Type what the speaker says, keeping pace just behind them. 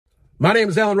My name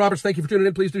is Alan Roberts. Thank you for tuning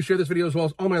in. Please do share this video as well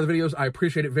as all my other videos. I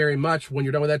appreciate it very much. When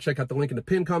you're done with that, check out the link in the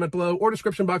pinned comment below or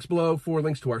description box below for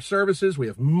links to our services. We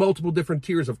have multiple different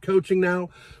tiers of coaching now.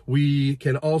 We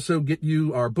can also get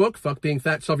you our book, Fuck Being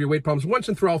Fat, Solve Your Weight Problems Once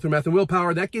and For All Through Math and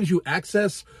Willpower. That gives you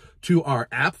access to our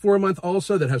app for a month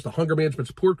also that has the hunger management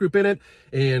support group in it.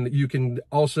 And you can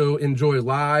also enjoy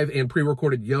live and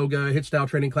pre-recorded yoga, HIIT style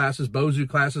training classes, Bozu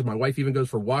classes. My wife even goes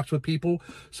for walks with people.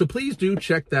 So please do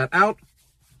check that out.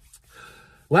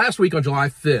 Last week on July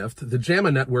 5th, the JAMA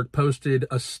Network posted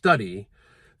a study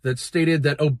that stated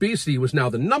that obesity was now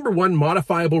the #1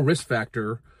 modifiable risk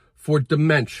factor for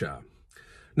dementia.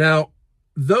 Now,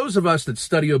 those of us that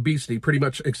study obesity pretty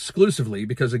much exclusively,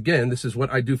 because again, this is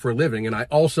what I do for a living, and I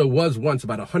also was once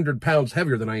about 100 pounds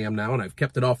heavier than I am now, and I've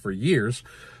kept it off for years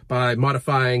by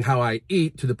modifying how I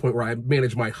eat to the point where I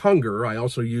manage my hunger. I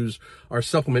also use our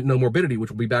supplement No Morbidity,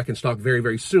 which will be back in stock very,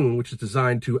 very soon, which is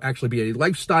designed to actually be a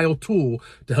lifestyle tool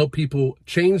to help people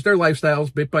change their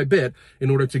lifestyles bit by bit in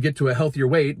order to get to a healthier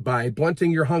weight by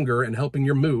blunting your hunger and helping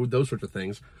your mood, those sorts of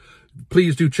things.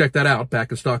 Please do check that out,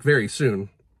 back in stock very soon.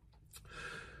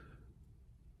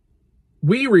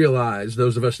 We realize,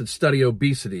 those of us that study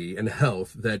obesity and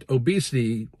health, that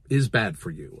obesity is bad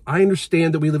for you. I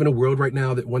understand that we live in a world right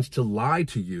now that wants to lie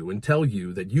to you and tell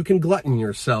you that you can glutton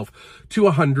yourself to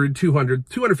 100, 200,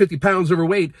 250 pounds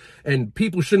overweight, and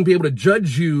people shouldn't be able to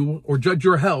judge you or judge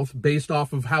your health based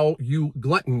off of how you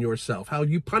glutton yourself, how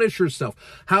you punish yourself,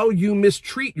 how you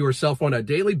mistreat yourself on a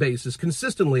daily basis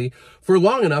consistently for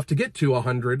long enough to get to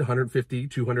 100, 150,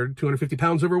 200, 250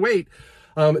 pounds overweight.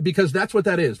 Because that's what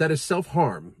that is. That is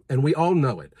self-harm, and we all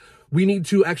know it. We need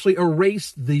to actually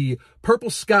erase the purple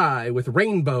sky with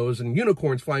rainbows and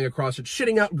unicorns flying across it,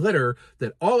 shitting out glitter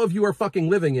that all of you are fucking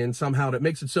living in somehow, that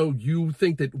makes it so you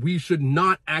think that we should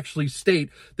not actually state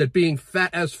that being fat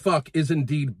as fuck is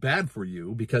indeed bad for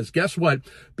you, because guess what?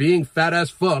 Being fat as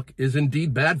fuck is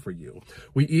indeed bad for you.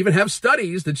 We even have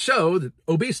studies that show that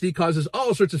obesity causes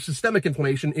all sorts of systemic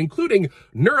inflammation, including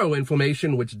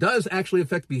neuroinflammation, which does actually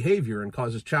affect behavior and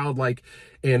causes childlike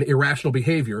and irrational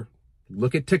behavior.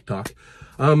 Look at TikTok.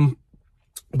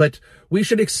 But we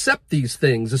should accept these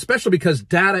things, especially because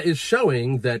data is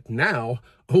showing that now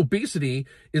obesity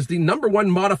is the #1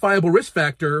 modifiable risk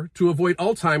factor to avoid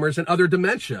Alzheimer's and other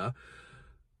dementia.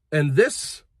 And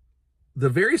this, the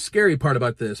very scary part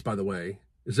about this, by the way,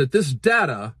 is that this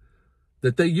data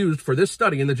that they used for this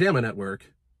study in the JAMA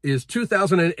Network is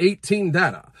 2018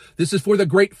 data. This is for the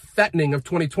great fattening of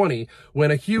 2020,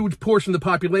 when a huge portion of the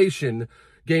population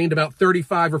gained about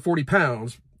 35 or 40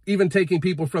 pounds, even taking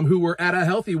people from who were at a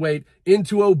healthy weight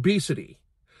into obesity.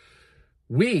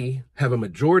 We have a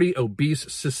majority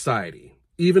obese society.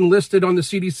 Even listed on the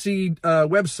CDC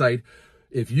website,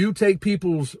 if you take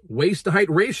people's waist to height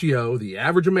ratio, the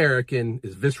average American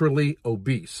is viscerally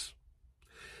obese.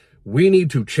 We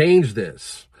need to change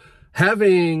this.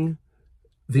 Having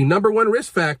the #1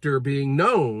 risk factor being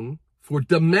known for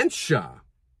dementia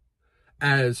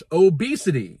as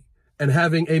obesity, and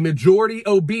having a majority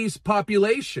obese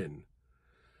population,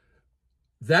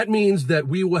 that means that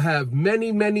we will have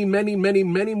many, many, many, many,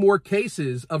 many more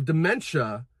cases of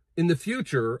dementia in the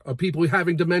future, of people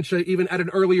having dementia even at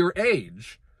an earlier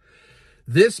age.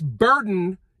 This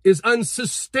burden is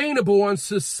unsustainable on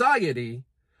society,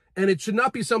 and it should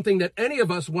not be something that any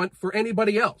of us want for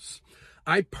anybody else.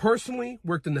 I personally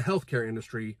worked in the healthcare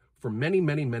industry for many,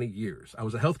 many, many years. I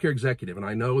was a healthcare executive, and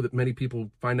I know that many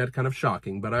people find that kind of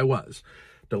shocking, but I was.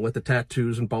 Don't let the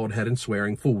tattoos and bald head and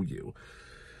swearing fool you.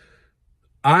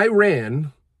 I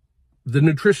ran the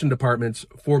nutrition departments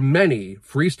for many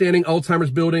freestanding Alzheimer's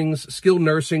buildings, skilled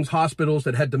nursings, hospitals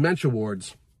that had dementia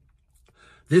wards.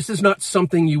 This is not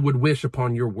something you would wish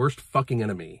upon your worst fucking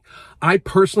enemy. I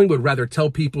personally would rather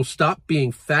tell people, stop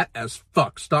being fat as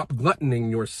fuck. Stop gluttoning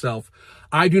yourself.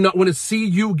 I do not want to see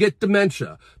you get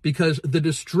dementia, because the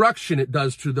destruction it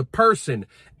does to the person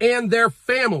and their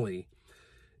family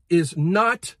is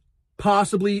not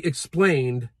possibly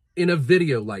explained in a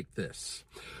video like this.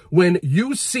 When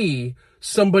you see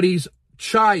somebody's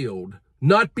child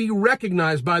not be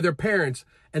recognized by their parents,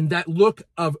 and that look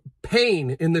of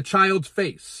pain in the child's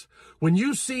face, when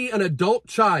you see an adult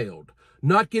child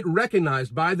not get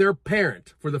recognized by their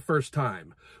parent for the first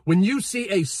time, when you see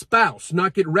a spouse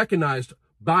not get recognized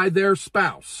by their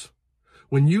spouse,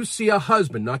 when you see a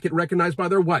husband not get recognized by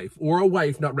their wife, or a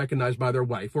wife not recognized by their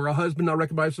wife, or a husband not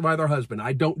recognized by their husband,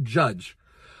 I don't judge.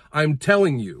 I'm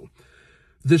telling you,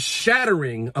 the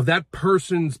shattering of that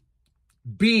person's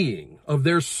being, of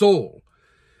their soul,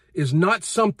 is not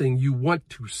something you want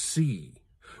to see.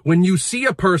 When you see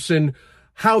a person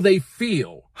how they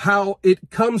feel, how it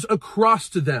comes across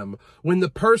to them when the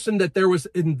person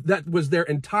that was their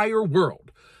entire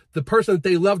world, the person that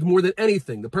they loved more than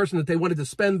anything, the person that they wanted to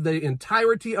spend the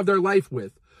entirety of their life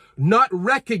with, not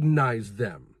recognize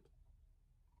them,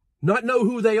 not know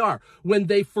who they are, when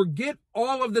they forget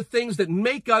all of the things that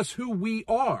make us who we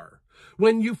are,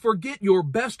 when you forget your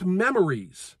best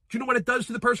memories. Do you know what it does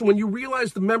to the person? When you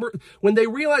realize when they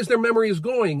realize their memory is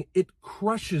going, it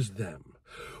crushes them.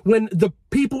 When the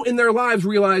people in their lives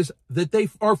realize that they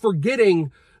are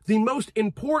forgetting the most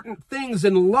important things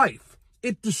in life,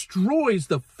 it destroys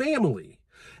the family.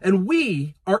 And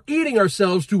we are eating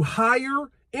ourselves to higher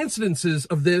incidences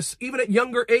of this, even at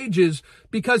younger ages,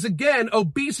 because again,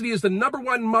 obesity is the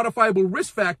 #1 modifiable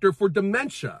risk factor for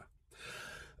dementia.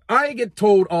 I get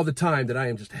told all the time that I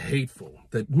am just hateful,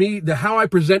 that how I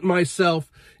present myself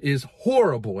is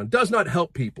horrible and does not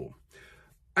help people.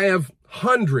 I have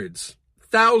hundreds,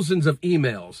 thousands of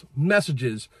emails,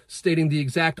 messages stating the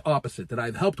exact opposite, that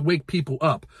I've helped wake people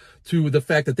up to the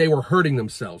fact that they were hurting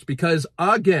themselves. Because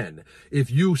again,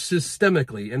 if you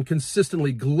systemically and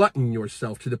consistently glutton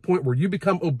yourself to the point where you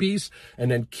become obese and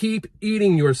then keep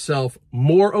eating yourself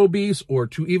more obese, or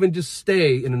to even just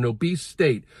stay in an obese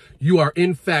state, you are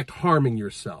in fact harming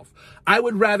yourself. I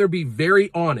would rather be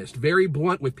very honest, very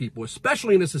blunt with people,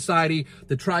 especially in a society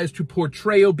that tries to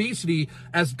portray obesity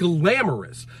as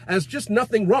glamorous, as just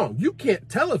nothing wrong. You can't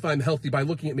tell if I'm healthy by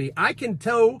looking at me. I can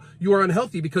tell you are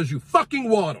unhealthy because you fucking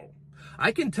waddle.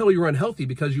 I can tell you're unhealthy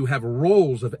because you have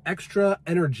rolls of extra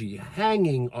energy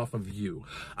hanging off of you.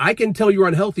 I can tell you're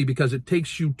unhealthy because it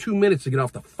takes you 2 minutes to get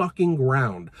off the fucking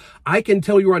ground. I can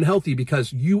tell you're unhealthy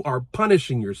because you are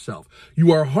punishing yourself.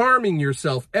 You are harming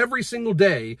yourself every single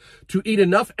day to eat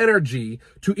enough energy,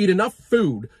 to eat enough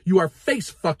food. You are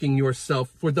face fucking yourself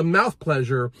for the mouth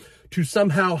pleasure to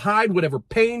somehow hide whatever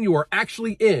pain you are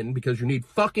actually in because you need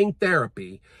fucking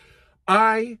therapy.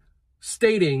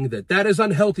 Stating that is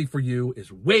unhealthy for you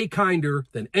is way kinder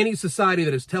than any society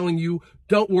that is telling you,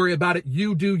 don't worry about it,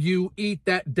 you do you, eat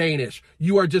that Danish,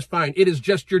 you are just fine, it is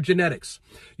just your genetics.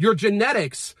 Your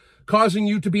genetics causing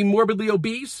you to be morbidly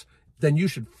obese, then you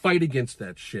should fight against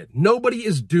that shit. Nobody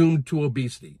is doomed to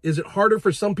obesity. Is it harder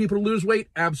for some people to lose weight?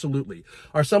 Absolutely.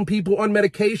 Are some people on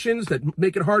medications that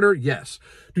make it harder? Yes.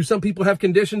 Do some people have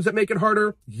conditions that make it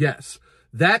harder? Yes.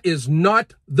 That is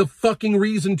not the fucking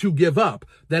reason to give up.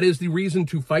 That is the reason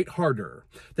to fight harder.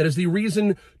 That is the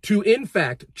reason to, in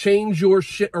fact, change your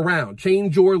shit around,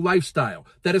 change your lifestyle.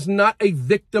 That is not a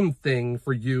victim thing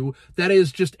for you. That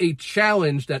is just a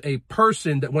challenge that a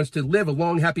person that wants to live a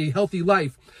long, happy, healthy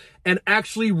life and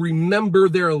actually remember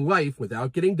their life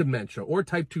without getting dementia or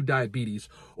type 2 diabetes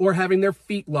or having their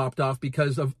feet lopped off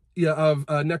because of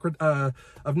necrotizing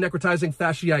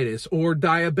fasciitis or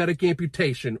diabetic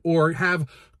amputation, or have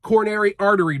coronary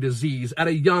artery disease at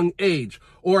a young age,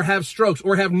 or have strokes,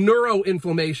 or have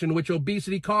neuroinflammation, which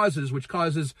obesity causes, which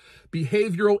causes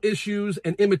behavioral issues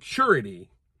and immaturity.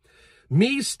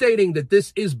 Me stating that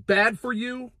this is bad for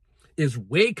you is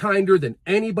way kinder than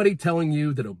anybody telling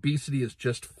you that obesity is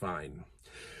just fine.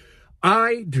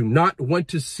 I do not want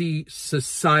to see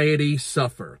society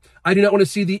suffer. I do not want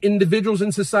to see the individuals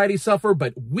in society suffer,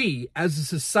 but we as a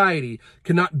society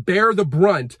cannot bear the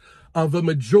brunt of a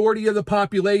majority of the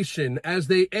population as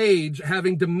they age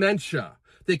having dementia.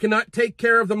 They cannot take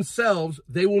care of themselves.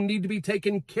 They will need to be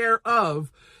taken care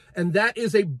of. And that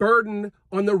is a burden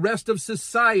on the rest of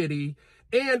society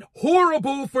and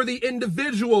horrible for the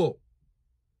individual.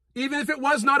 Even if it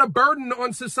was not a burden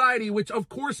on society, which of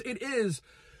course it is,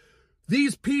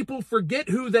 these people forget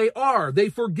who they are. They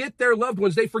forget their loved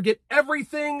ones. They forget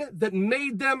everything that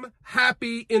made them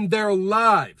happy in their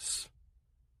lives.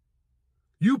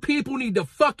 You people need to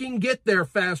fucking get there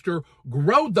faster.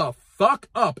 Grow the fuck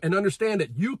up and understand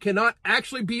that you cannot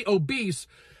actually be obese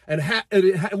and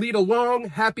lead a long,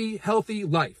 happy, healthy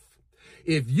life.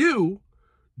 If you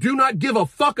do not give a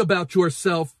fuck about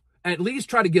yourself, at least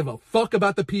try to give a fuck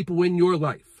about the people in your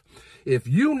life. If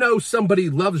you know somebody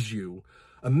loves you,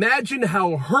 imagine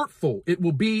how hurtful it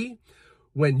will be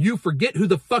when you forget who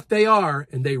the fuck they are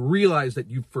and they realize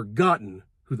that you've forgotten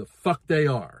who the fuck they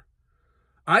are.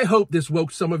 I hope this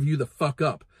woke some of you the fuck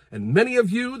up. And many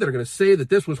of you that are going to say that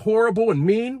this was horrible and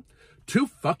mean, too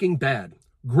fucking bad.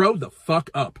 Grow the fuck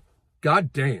up.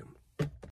 God damn.